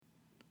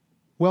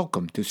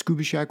Welcome to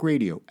Scuba Shack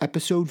Radio,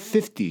 episode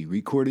 50,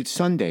 recorded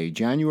Sunday,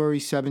 January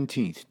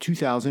 17th,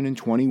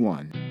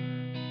 2021.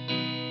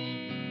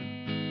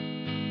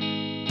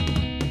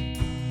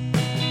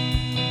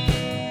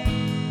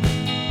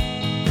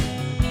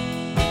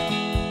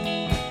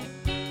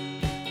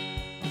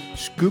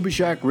 Scuba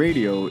Shack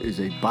Radio is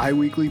a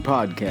bi-weekly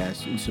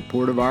podcast in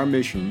support of our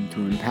mission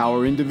to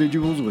empower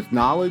individuals with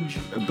knowledge,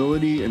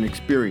 ability, and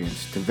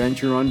experience to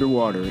venture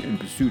underwater in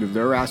pursuit of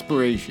their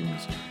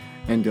aspirations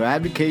and to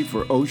advocate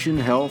for ocean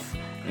health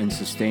and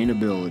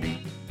sustainability.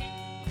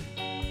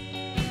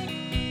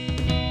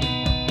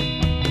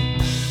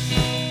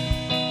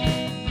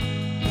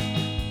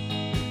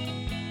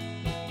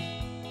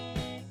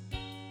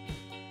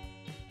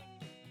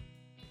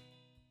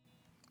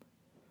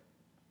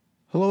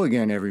 Hello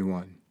again,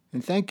 everyone,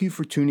 and thank you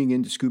for tuning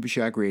in to Scuba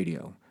Shack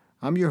Radio.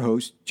 I'm your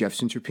host, Jeff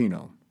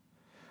Centropino.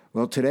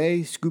 Well,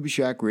 today, Scuba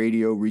Shack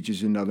Radio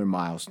reaches another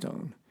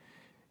milestone.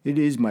 It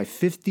is my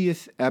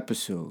 50th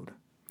episode.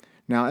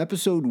 Now,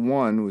 episode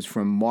 1 was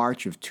from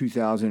March of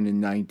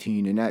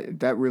 2019, and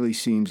that really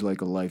seems like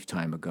a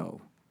lifetime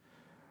ago.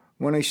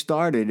 When I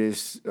started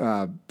this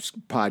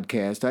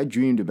podcast, I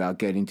dreamed about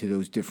getting to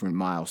those different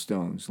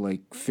milestones,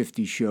 like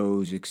 50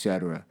 shows,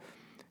 etc.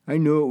 I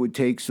knew it would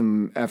take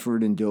some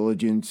effort and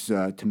diligence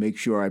to make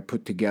sure I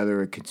put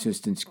together a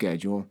consistent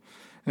schedule.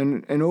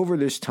 And over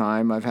this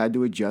time, I've had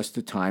to adjust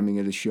the timing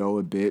of the show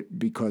a bit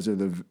because of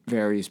the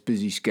various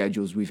busy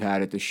schedules we've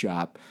had at the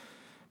shop.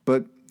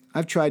 But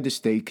I've tried to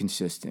stay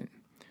consistent.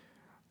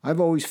 I've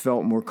always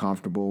felt more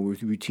comfortable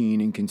with routine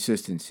and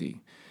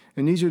consistency.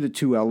 And these are the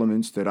two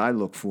elements that I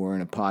look for in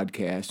a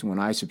podcast when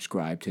I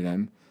subscribe to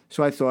them.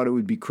 So I thought it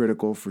would be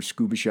critical for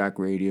Scuba Shack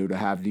Radio to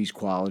have these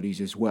qualities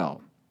as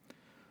well.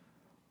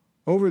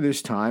 Over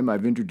this time,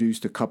 I've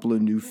introduced a couple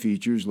of new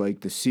features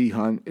like the Sea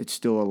Hunt, It's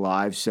Still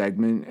Alive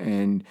segment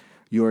and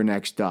Your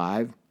Next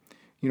Dive.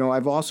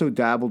 I've also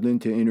dabbled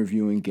into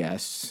interviewing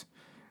guests,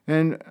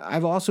 and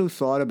I've also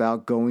thought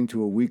about going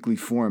to a weekly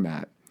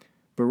format.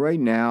 But right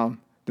now,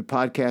 the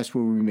podcast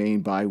will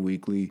remain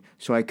bi-weekly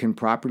so I can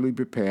properly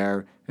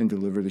prepare and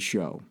deliver the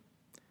show.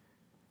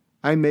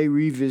 I may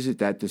revisit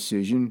that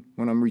decision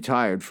when I'm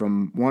retired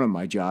from one of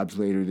my jobs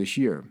later this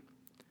year.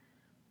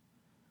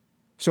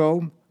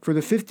 So, for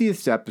the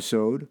 50th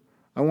episode,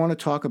 I want to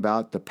talk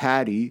about the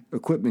PADI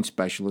Equipment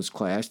Specialist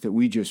class that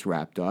we just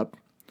wrapped up.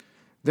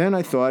 Then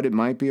I thought it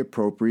might be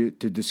appropriate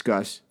to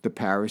discuss the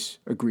Paris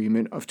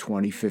Agreement of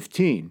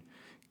 2015,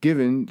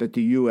 given that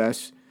the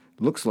U.S.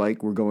 looks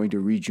like we're going to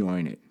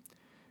rejoin it.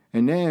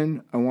 And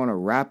then I want to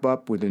wrap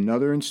up with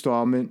another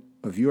installment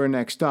of Your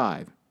Next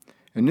Dive,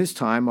 and this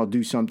time I'll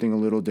do something a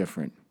little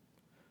different.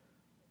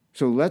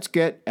 So let's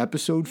get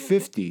episode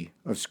 50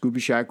 of Scuba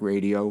Shack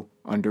Radio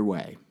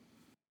underway.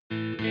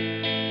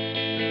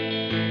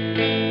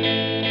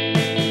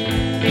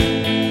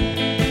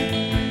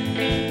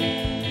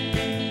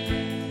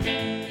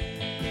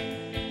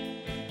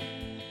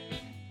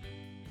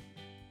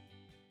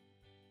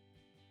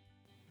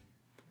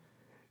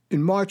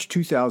 In March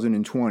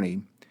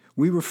 2020,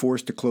 we were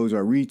forced to close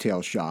our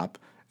retail shop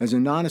as a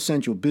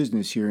non-essential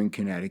business here in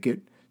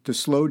Connecticut to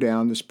slow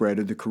down the spread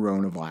of the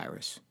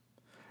coronavirus.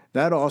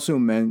 That also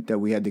meant that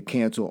we had to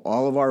cancel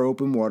all of our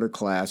open water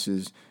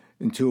classes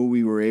until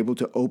we were able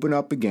to open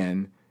up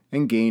again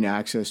and gain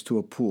access to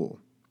a pool.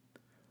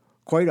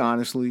 Quite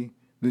honestly,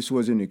 this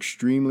was an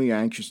extremely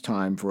anxious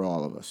time for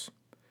all of us.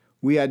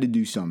 We had to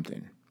do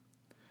something.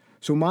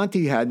 So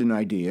Monty had an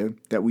idea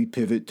that we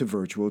pivot to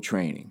virtual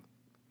training.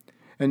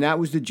 And that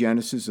was the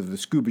genesis of the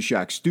Scuba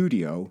Shack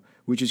Studio,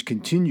 which has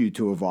continued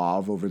to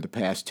evolve over the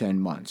past 10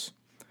 months.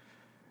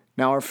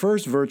 Now, our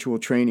first virtual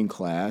training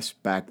class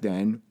back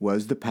then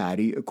was the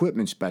PADI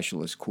Equipment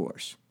Specialist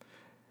course.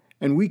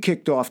 And we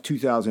kicked off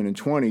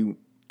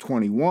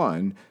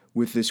 2021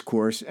 with this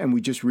course, and we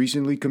just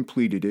recently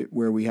completed it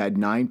where we had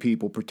 9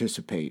 people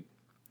participate.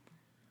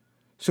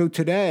 So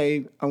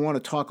today, I want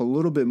to talk a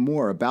little bit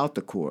more about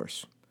the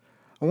course.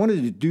 I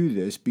wanted to do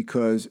this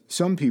because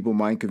some people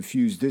might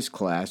confuse this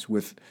class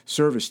with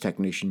service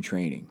technician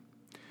training.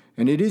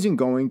 And it isn't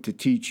going to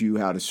teach you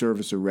how to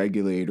service a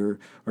regulator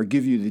or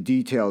give you the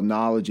detailed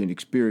knowledge and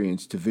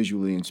experience to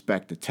visually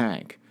inspect a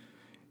tank.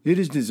 It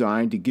is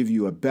designed to give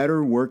you a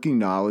better working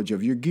knowledge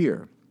of your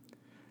gear.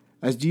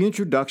 As the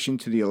introduction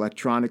to the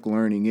electronic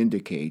learning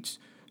indicates,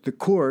 the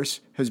course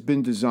has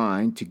been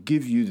designed to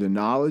give you the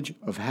knowledge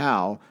of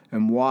how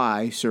and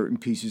why certain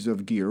pieces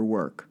of gear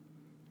work.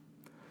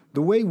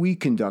 The way we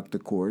conduct the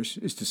course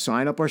is to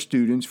sign up our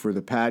students for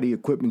the PADI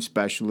Equipment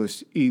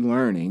Specialist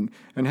e-learning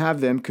and have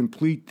them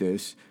complete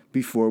this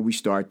before we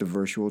start the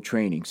virtual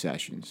training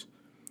sessions.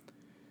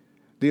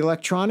 The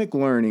electronic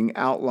learning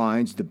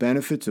outlines the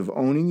benefits of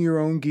owning your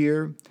own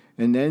gear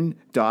and then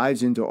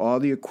dives into all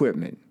the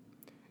equipment.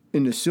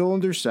 In the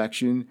cylinder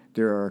section,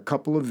 there are a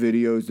couple of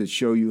videos that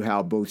show you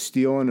how both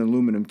steel and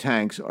aluminum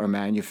tanks are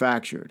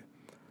manufactured.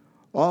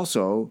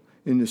 Also,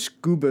 in the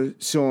scuba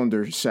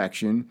cylinder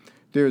section,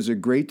 there is a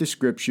great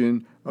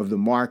description of the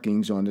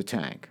markings on the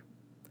tank.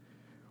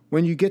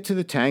 When you get to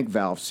the tank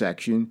valve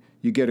section,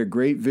 you get a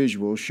great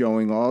visual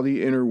showing all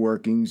the inner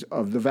workings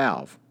of the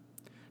valve.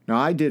 Now,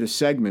 I did a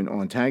segment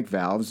on tank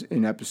valves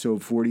in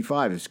episode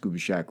 45 of Scuba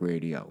Shack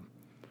Radio.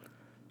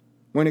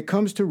 When it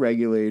comes to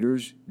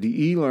regulators,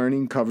 the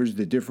e-learning covers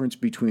the difference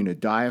between a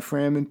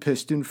diaphragm and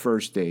piston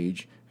first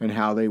stage and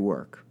how they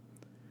work.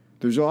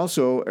 There's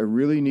also a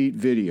really neat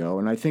video,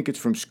 and I think it's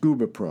from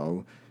Scuba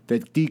Pro,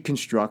 that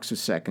deconstructs a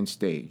second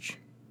stage.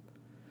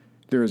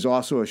 There is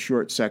also a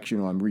short section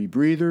on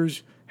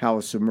rebreathers, how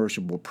a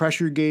submersible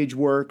pressure gauge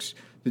works,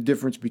 the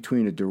difference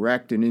between a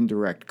direct and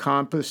indirect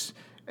compass,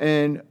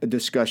 and a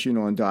discussion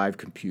on dive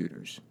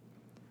computers.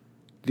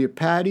 The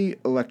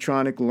APADI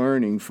Electronic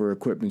Learning for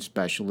Equipment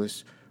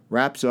Specialists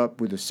wraps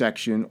up with a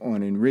section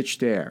on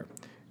enriched air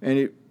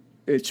and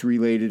its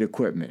related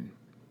equipment.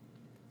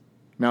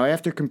 Now,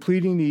 after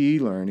completing the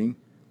e-learning,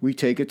 we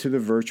take it to the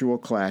virtual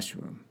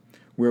classroom,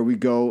 where we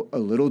go a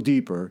little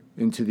deeper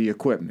into the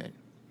equipment.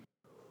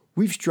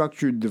 We've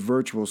structured the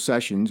virtual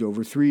sessions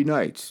over 3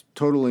 nights,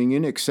 totaling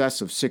in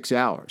excess of 6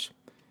 hours.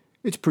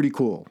 It's pretty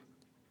cool.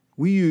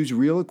 We use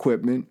real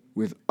equipment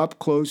with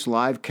up-close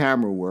live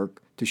camera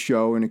work to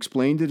show and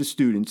explain to the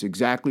students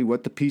exactly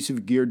what the piece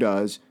of gear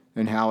does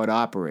and how it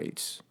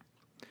operates.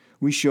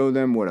 We show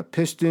them what a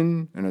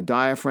piston and a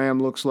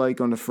diaphragm looks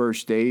like on the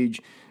first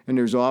stage, and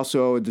there's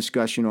also a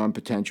discussion on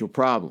potential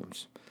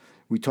problems.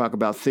 We talk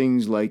about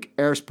things like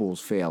air spools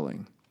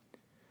failing.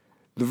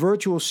 The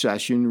virtual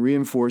session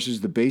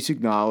reinforces the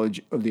basic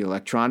knowledge of the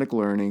electronic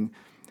learning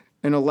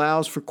and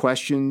allows for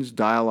questions,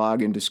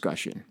 dialogue, and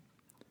discussion.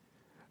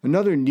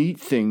 Another neat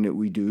thing that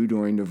we do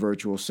during the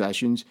virtual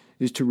sessions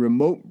is to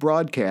remote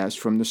broadcast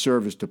from the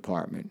service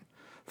department.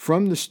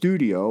 From the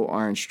studio,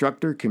 our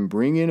instructor can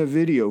bring in a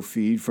video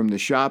feed from the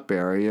shop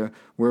area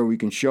where we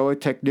can show a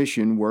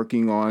technician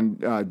working on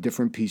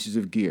different pieces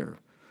of gear.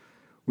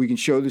 We can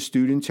show the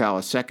students how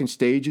a second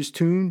stage is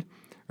tuned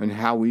and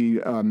how we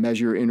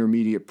measure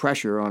intermediate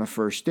pressure on a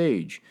first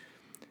stage.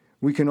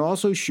 We can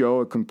also show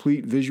a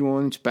complete visual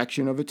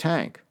inspection of a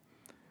tank.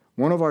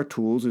 One of our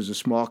tools is a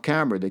small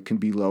camera that can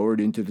be lowered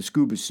into the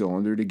scuba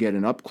cylinder to get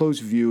an up-close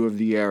view of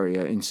the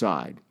area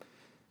inside.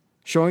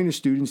 Showing the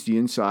students the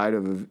inside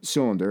of a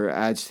cylinder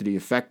adds to the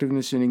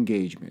effectiveness and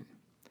engagement.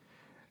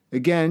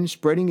 Again,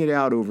 spreading it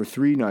out over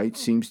 3 nights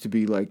seems to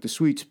be like the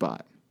sweet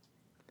spot.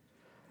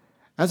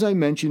 As I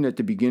mentioned at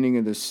the beginning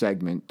of this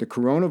segment, the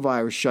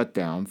coronavirus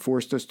shutdown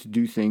forced us to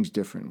do things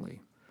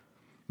differently.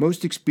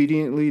 Most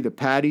expediently, the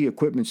PADI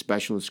Equipment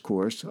Specialist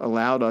course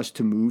allowed us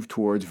to move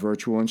towards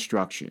virtual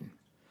instruction.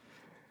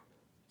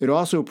 It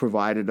also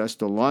provided us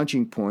the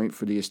launching point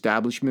for the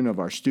establishment of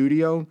our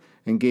studio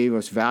and gave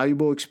us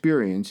valuable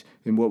experience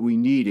in what we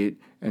needed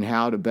and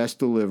how to best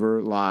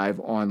deliver live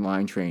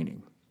online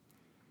training.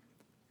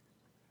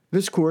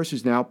 This course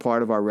is now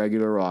part of our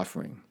regular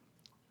offering.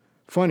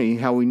 Funny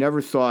how we never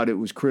thought it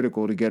was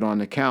critical to get on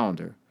the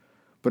calendar,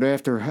 but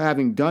after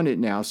having done it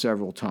now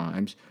several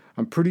times,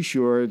 I'm pretty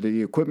sure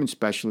the Equipment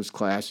Specialist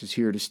class is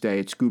here to stay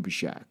at Scuba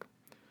Shack.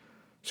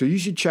 So you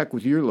should check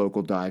with your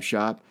local dive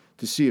shop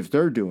to see if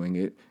they're doing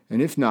it,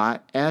 and if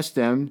not, ask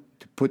them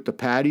to put the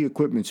PADI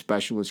Equipment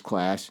Specialist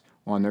class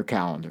on their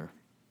calendar.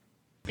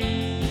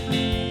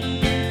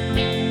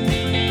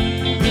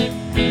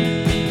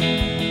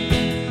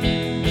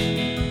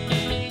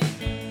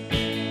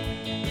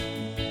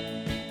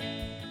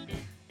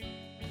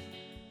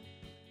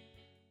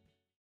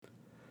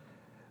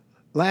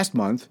 Last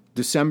month,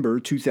 December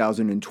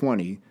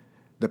 2020,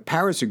 the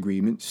Paris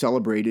Agreement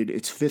celebrated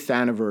its 5th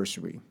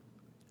anniversary.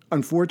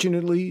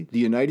 Unfortunately, the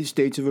United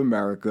States of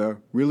America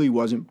really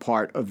wasn't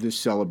part of this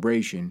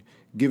celebration,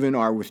 given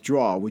our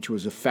withdrawal, which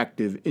was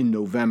effective in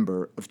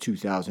November of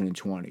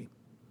 2020.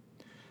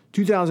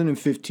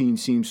 2015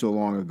 seems so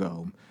long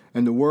ago,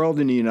 and the world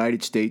and the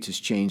United States has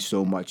changed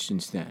so much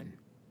since then.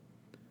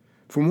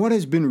 From what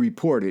has been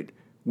reported,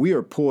 we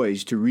are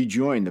poised to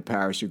rejoin the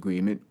Paris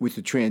Agreement with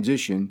the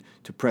transition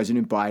to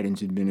President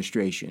Biden's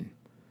administration.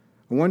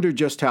 I wonder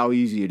just how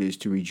easy it is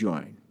to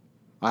rejoin.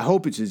 I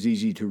hope it's as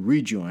easy to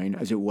rejoin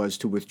as it was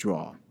to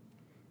withdraw.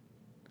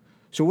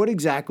 So what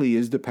exactly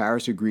is the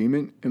Paris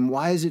Agreement, and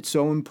why is it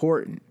so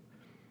important?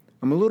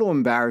 I'm a little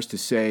embarrassed to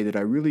say that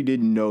I really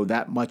didn't know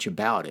that much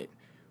about it,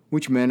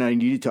 which meant I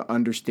needed to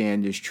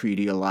understand this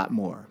treaty a lot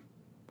more.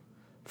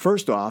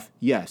 First off,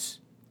 yes,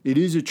 it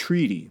is a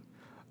treaty,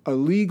 a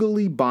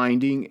legally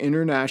binding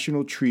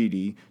international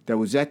treaty that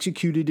was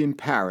executed in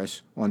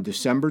Paris on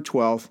December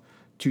 12,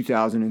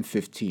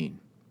 2015.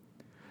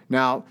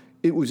 Now,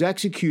 it was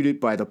executed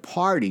by the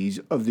parties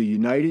of the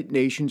United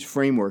Nations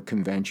Framework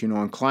Convention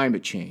on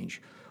Climate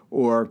Change,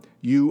 or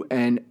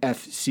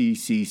UNFCCC.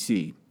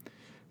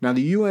 Now,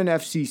 the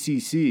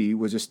UNFCCC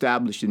was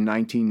established in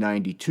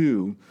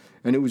 1992,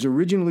 and it was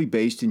originally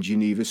based in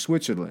Geneva,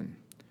 Switzerland.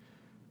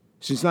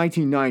 Since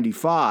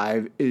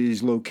 1995, it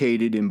is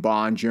located in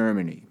Bonn,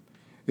 Germany.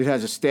 It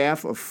has a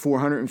staff of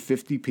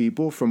 450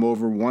 people from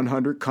over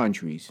 100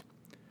 countries.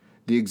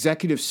 The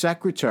executive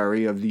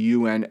secretary of the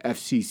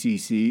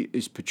UNFCCC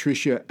is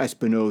Patricia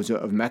Espinosa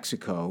of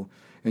Mexico,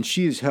 and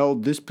she has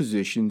held this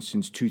position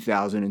since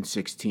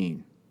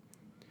 2016.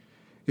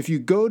 If you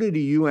go to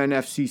the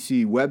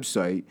UNFCCC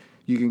website,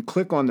 you can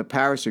click on the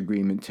Paris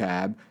Agreement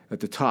tab at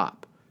the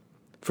top.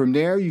 From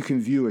there, you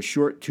can view a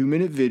short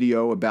 2-minute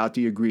video about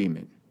the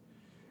agreement.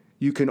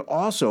 You can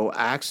also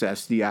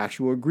access the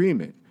actual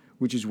agreement,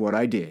 which is what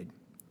I did.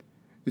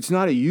 It's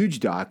not a huge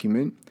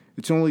document.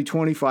 It's only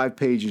 25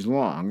 pages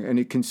long, and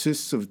it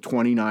consists of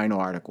 29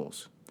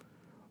 articles.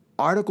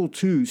 Article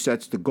 2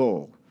 sets the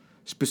goal.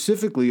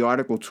 Specifically,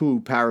 Article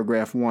 2,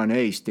 Paragraph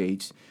 1A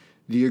states,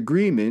 "The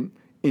agreement,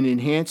 in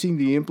enhancing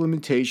the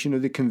implementation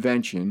of the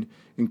Convention,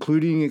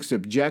 including its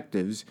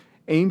objectives,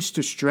 aims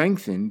to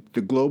strengthen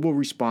the global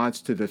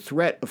response to the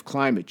threat of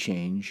climate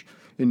change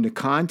in the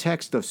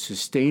context of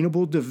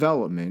sustainable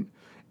development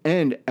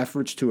and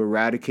efforts to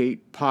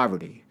eradicate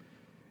poverty,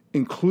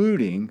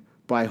 including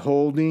by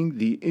holding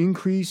the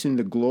increase in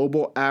the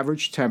global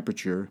average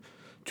temperature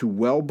to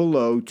well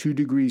below 2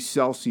 degrees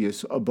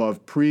Celsius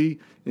above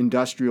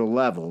pre-industrial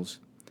levels,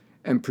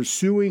 and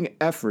pursuing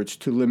efforts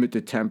to limit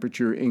the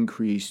temperature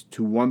increase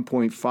to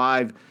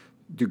 1.5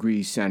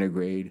 degrees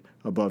centigrade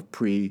above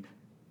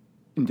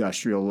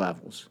pre-industrial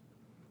levels."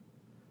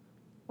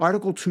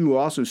 Article 2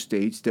 also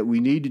states that we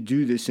need to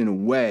do this in a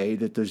way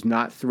that does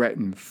not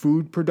threaten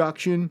food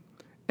production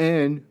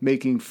and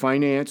making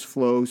finance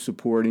flow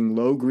supporting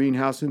low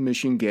greenhouse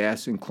emission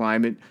gas and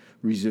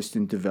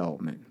climate-resistant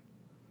development.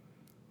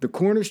 The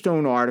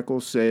cornerstone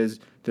article says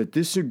that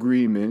this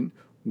agreement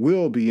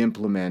will be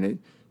implemented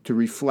to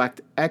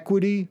reflect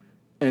equity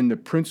and the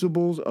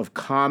principles of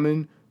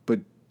common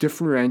but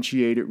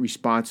differentiated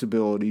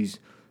responsibilities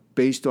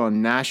based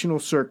on national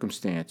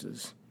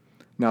circumstances.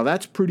 Now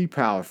that's pretty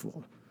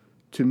powerful.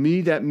 To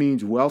me, that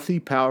means wealthy,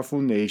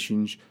 powerful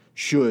nations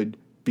should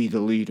be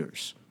the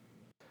leaders.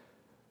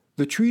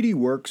 The treaty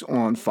works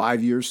on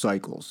 5-year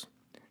cycles,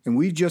 and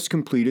we've just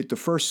completed the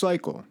first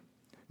cycle.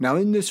 Now,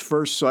 in this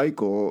first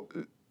cycle,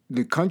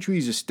 the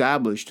countries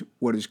established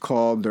what is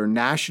called their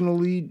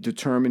nationally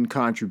determined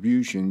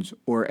contributions,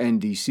 or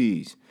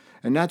NDCs,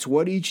 and that's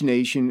what each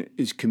nation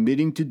is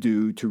committing to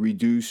do to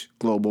reduce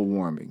global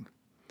warming.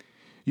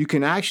 You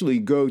can actually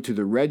go to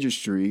the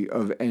registry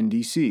of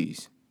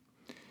NDCs.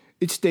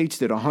 It states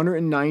that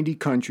 190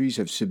 countries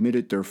have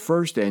submitted their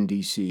first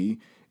NDC,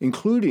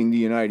 including the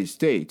United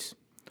States,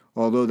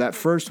 although that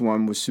first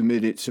one was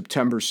submitted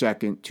September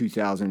 2nd,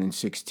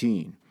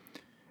 2016,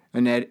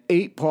 and that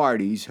 8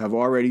 parties have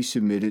already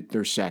submitted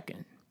their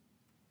second.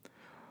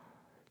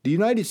 The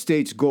United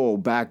States' goal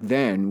back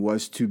then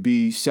was to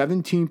be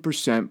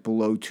 17%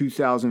 below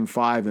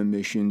 2005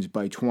 emissions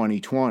by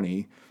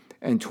 2020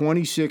 and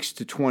 26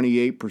 to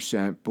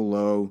 28%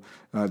 below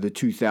the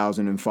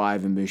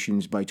 2005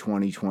 emissions by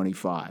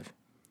 2025.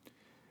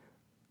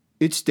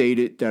 It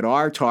stated that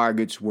our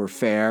targets were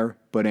fair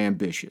but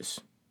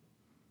ambitious.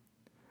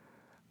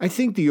 I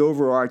think the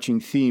overarching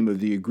theme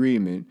of the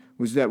agreement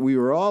was that we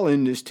were all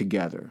in this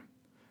together.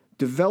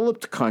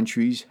 Developed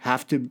countries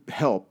have to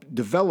help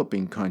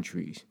developing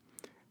countries.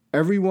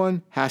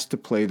 Everyone has to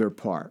play their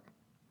part.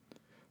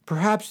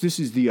 Perhaps this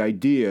is the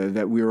idea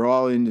that we are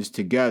all in this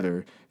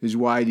together is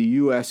why the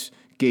U.S.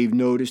 gave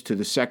notice to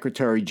the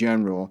Secretary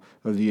General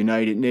of the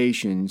United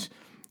Nations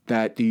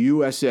that the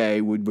USA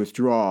would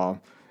withdraw,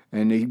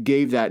 and they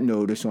gave that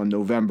notice on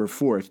November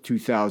 4th,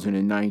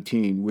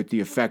 2019, with the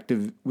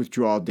effective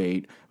withdrawal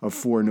date of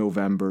 4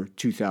 November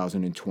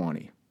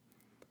 2020.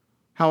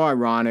 How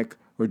ironic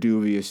or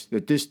dubious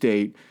that this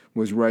date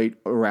was right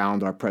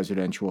around our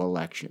presidential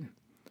election.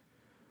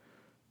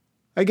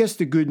 I guess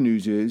the good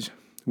news is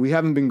we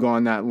haven't been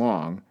gone that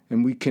long,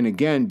 and we can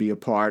again be a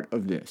part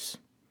of this.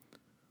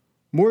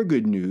 More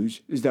good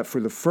news is that for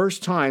the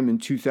first time in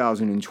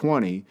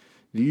 2020,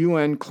 the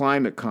UN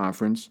Climate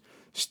Conference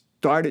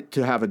started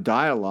to have a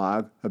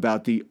dialogue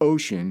about the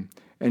ocean,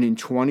 and in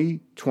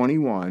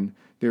 2021,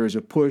 there is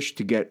a push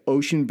to get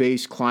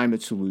ocean-based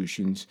climate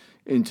solutions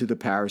into the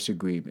Paris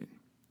Agreement.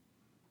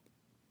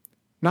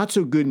 Not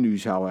so good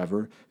news,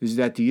 however, is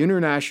that the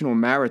International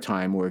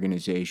Maritime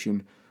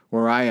Organization,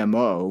 or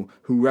IMO,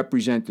 who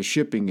represent the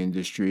shipping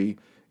industry,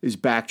 is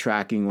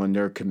backtracking on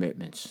their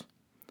commitments.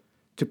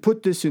 To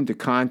put this into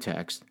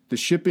context, the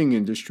shipping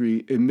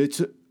industry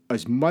emits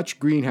as much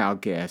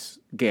greenhouse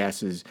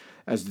gases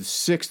as the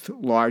 6th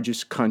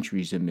largest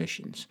country's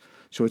emissions,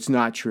 so it's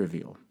not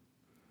trivial.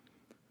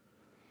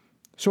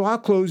 So I'll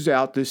close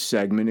out this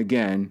segment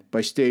again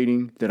by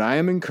stating that I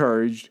am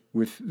encouraged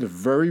with the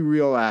very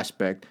real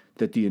aspect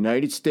that the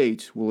United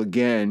States will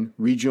again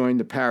rejoin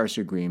the Paris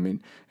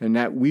Agreement and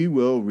that we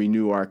will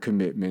renew our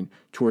commitment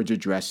towards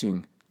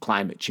addressing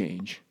climate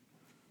change.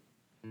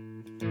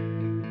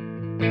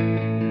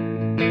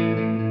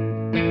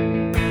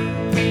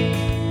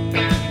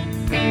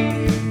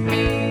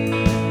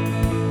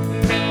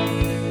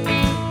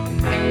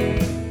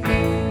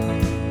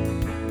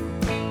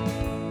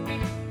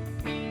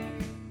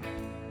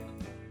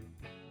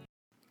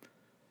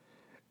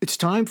 It's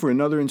time for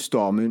another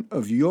installment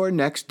of Your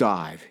Next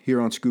Dive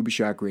here on Scuba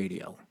Shack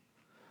Radio.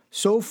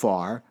 So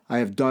far, I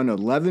have done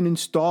 11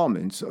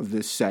 installments of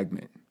this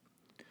segment.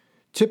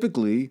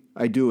 Typically,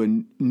 I do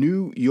a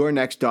new Your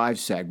Next Dive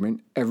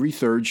segment every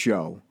third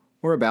show,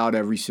 or about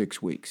every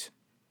 6 weeks.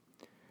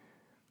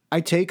 I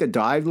take a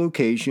dive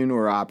location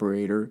or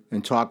operator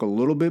and talk a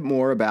little bit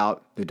more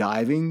about the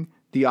diving,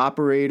 the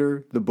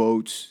operator, the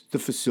boats, the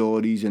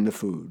facilities, and the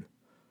food.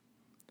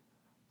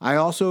 I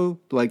also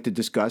like to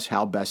discuss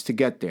how best to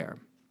get there.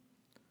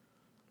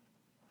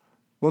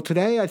 Well,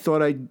 today I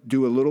thought I'd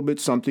do a little bit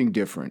something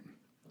different.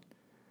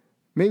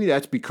 Maybe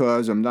that's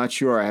because I'm not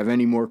sure I have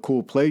any more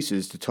cool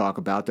places to talk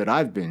about that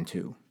I've been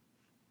to.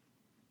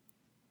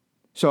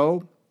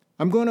 So,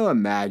 I'm going to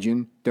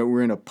imagine that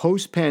we're in a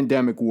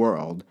post-pandemic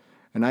world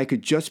and I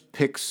could just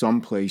pick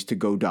some place to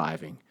go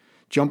diving,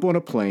 jump on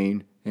a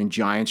plane, and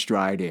giant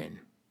stride in.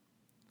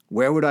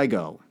 Where would I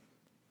go?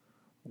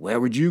 Where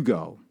would you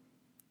go?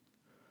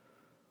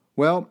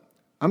 Well,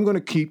 I'm going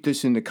to keep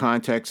this in the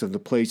context of the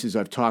places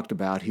I've talked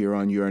about here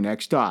on Your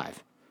Next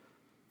Dive.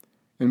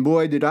 And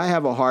boy, did I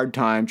have a hard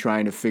time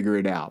trying to figure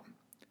it out.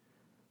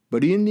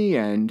 But in the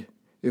end,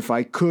 if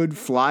I could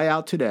fly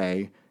out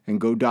today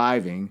and go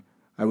diving,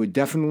 I would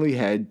definitely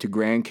head to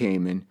Grand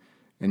Cayman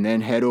and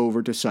then head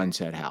over to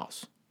Sunset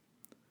House.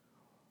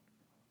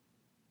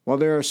 While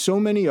there are so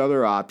many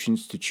other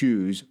options to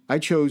choose, I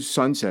chose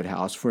Sunset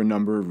House for a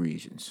number of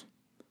reasons.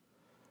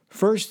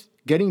 First,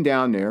 getting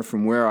down there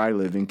from where I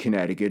live in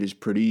Connecticut is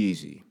pretty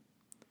easy.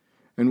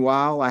 And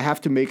while I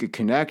have to make a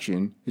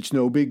connection, it's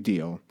no big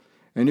deal.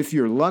 And if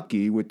you're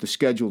lucky with the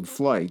scheduled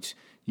flights,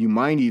 you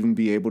might even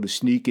be able to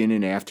sneak in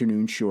an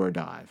afternoon shore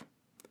dive.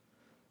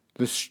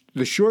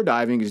 The shore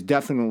diving is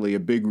definitely a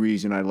big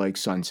reason I like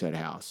Sunset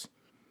House.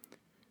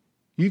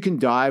 You can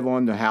dive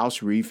on the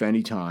house reef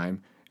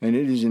anytime, and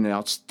it is an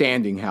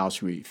outstanding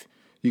house reef.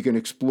 You can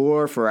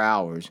explore for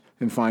hours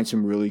and find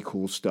some really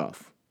cool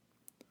stuff.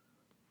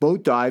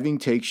 Boat diving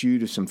takes you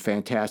to some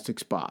fantastic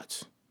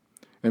spots.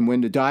 And when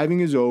the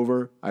diving is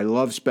over, I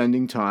love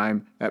spending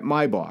time at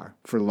my bar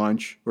for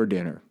lunch or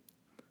dinner.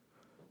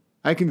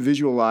 I can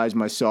visualize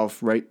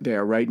myself right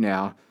there, right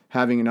now,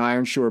 having an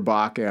Ironshore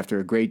Bock after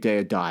a great day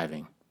of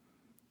diving.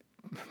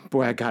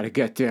 Boy, I gotta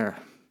get there.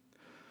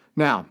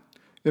 Now,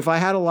 if I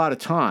had a lot of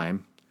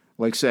time,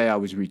 like say I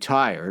was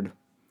retired,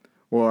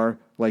 or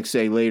like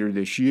say later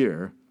this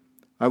year,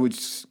 I would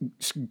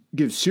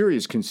give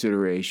serious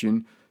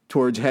consideration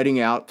towards heading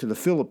out to the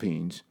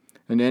Philippines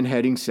and then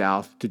heading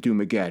south to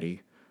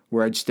Dumaguete,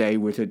 where I'd stay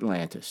with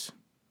Atlantis.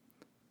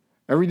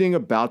 Everything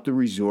about the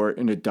resort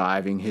and the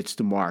diving hits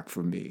the mark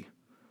for me.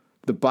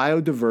 The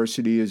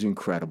biodiversity is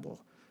incredible.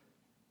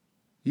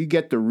 You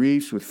get the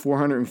reefs with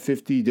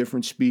 450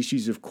 different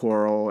species of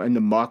coral and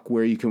the muck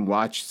where you can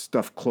watch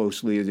stuff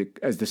closely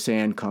as the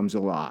sand comes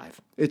alive.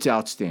 It's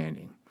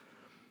outstanding.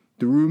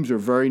 The rooms are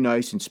very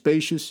nice and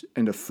spacious,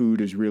 and the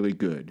food is really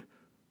good.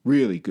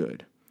 Really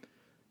good.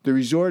 The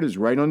resort is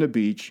right on the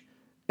beach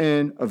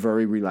and a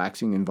very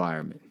relaxing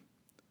environment.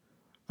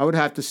 I would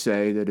have to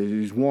say that it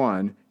is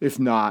one, if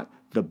not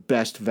the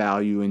best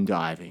value in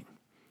diving.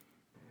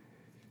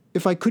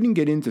 If I couldn't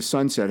get into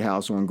Sunset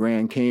House on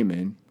Grand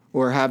Cayman,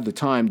 or have the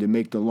time to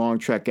make the long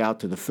trek out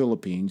to the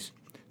Philippines,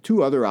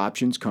 two other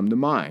options come to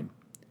mind.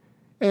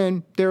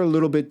 And they're a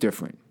little bit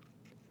different.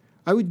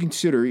 I would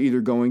consider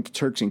either going to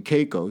Turks and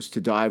Caicos to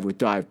dive with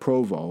Dive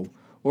Provo,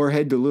 or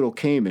head to Little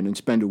Cayman and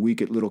spend a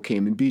week at Little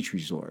Cayman Beach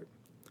Resort.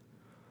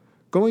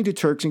 Going to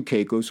Turks and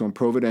Caicos on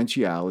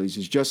Providenciales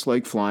is just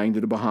like flying to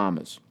the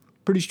Bahamas.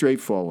 Pretty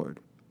straightforward.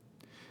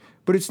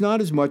 But it's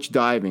not as much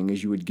diving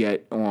as you would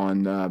get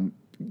on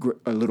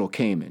Little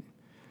Cayman.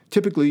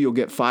 Typically, you'll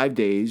get 5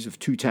 days of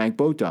 2-tank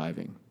boat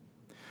diving.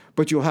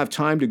 But you'll have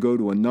time to go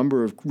to a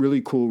number of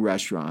really cool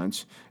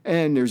restaurants,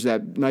 and there's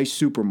that nice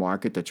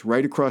supermarket that's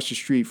right across the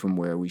street from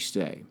where we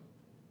stay.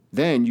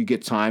 Then you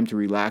get time to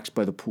relax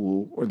by the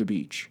pool or the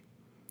beach.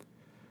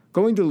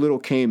 Going to Little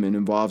Cayman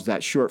involves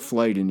that short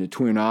flight in the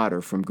Twin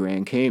Otter from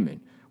Grand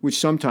Cayman, which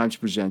sometimes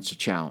presents a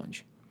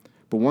challenge.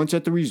 But once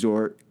at the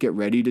resort, get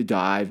ready to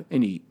dive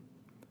and eat.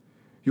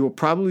 You will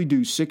probably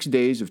do 6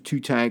 days of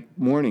 2-tank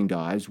morning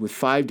dives with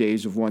 5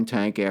 days of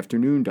 1-tank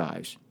afternoon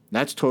dives.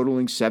 That's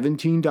totaling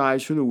 17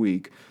 dives for the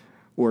week,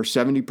 or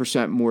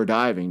 70% more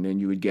diving than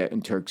you would get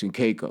in Turks and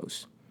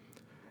Caicos.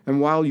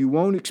 And while you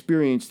won't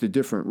experience the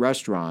different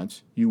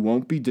restaurants, you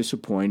won't be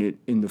disappointed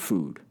in the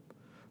food.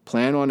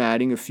 Plan on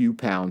adding a few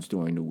pounds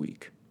during the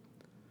week.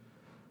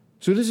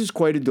 So this is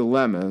quite a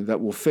dilemma that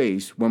we'll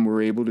face when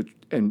we're able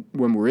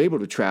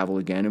to travel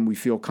again and we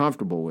feel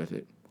comfortable with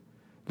it.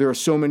 There are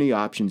so many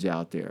options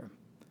out there.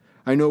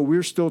 I know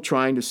we're still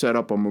trying to set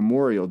up a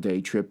Memorial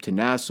Day trip to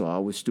Nassau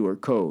with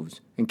Stuart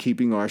Coves and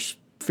keeping our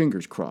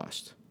fingers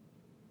crossed.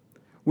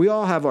 We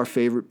all have our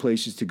favorite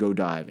places to go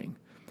diving,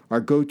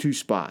 our go-to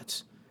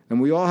spots,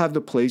 and we all have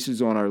the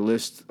places on our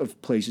list of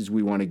places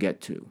we want to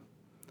get to.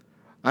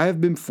 I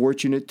have been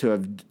fortunate to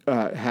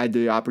have had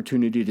the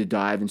opportunity to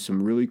dive in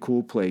some really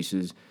cool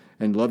places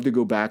and love to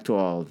go back to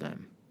all of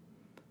them.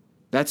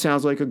 That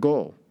sounds like a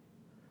goal.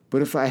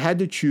 But if I had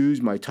to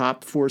choose my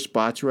top 4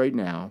 spots right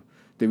now,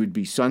 they would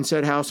be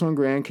Sunset House on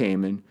Grand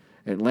Cayman,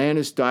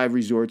 Atlantis Dive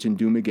Resorts in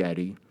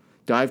Dumaguete,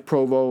 Dive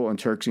Provo on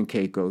Turks and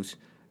Caicos,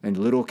 and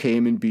Little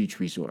Cayman Beach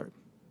Resort.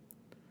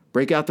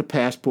 Break out the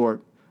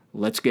passport.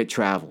 Let's get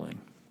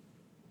traveling.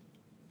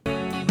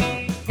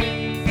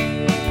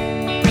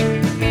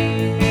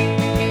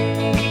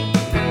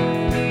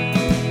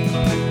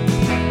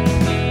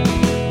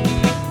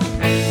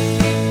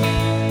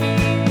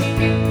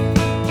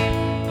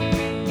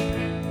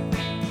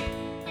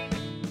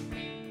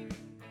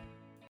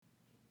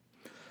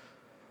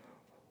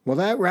 Well,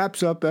 that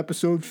wraps up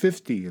episode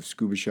 50 of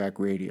Scuba Shack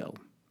Radio.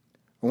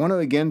 I want to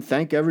again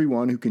thank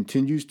everyone who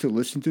continues to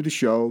listen to the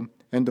show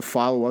and to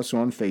follow us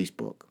on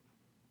Facebook.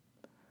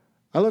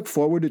 I look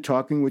forward to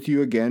talking with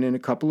you again in a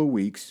couple of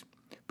weeks,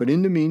 but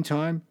in the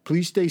meantime,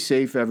 please stay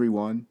safe,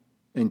 everyone,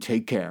 and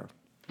take care.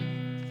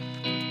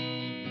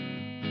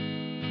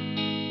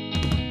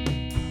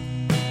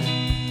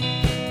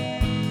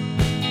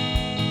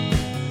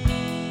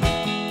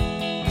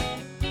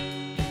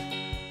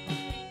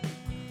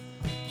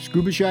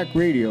 Scuba Shack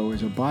Radio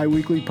is a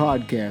bi-weekly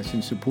podcast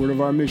in support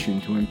of our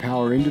mission to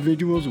empower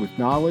individuals with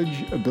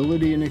knowledge,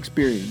 ability, and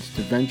experience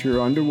to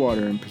venture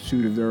underwater in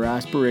pursuit of their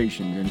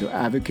aspirations and to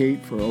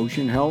advocate for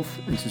ocean health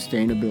and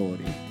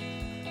sustainability.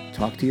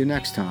 Talk to you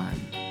next time.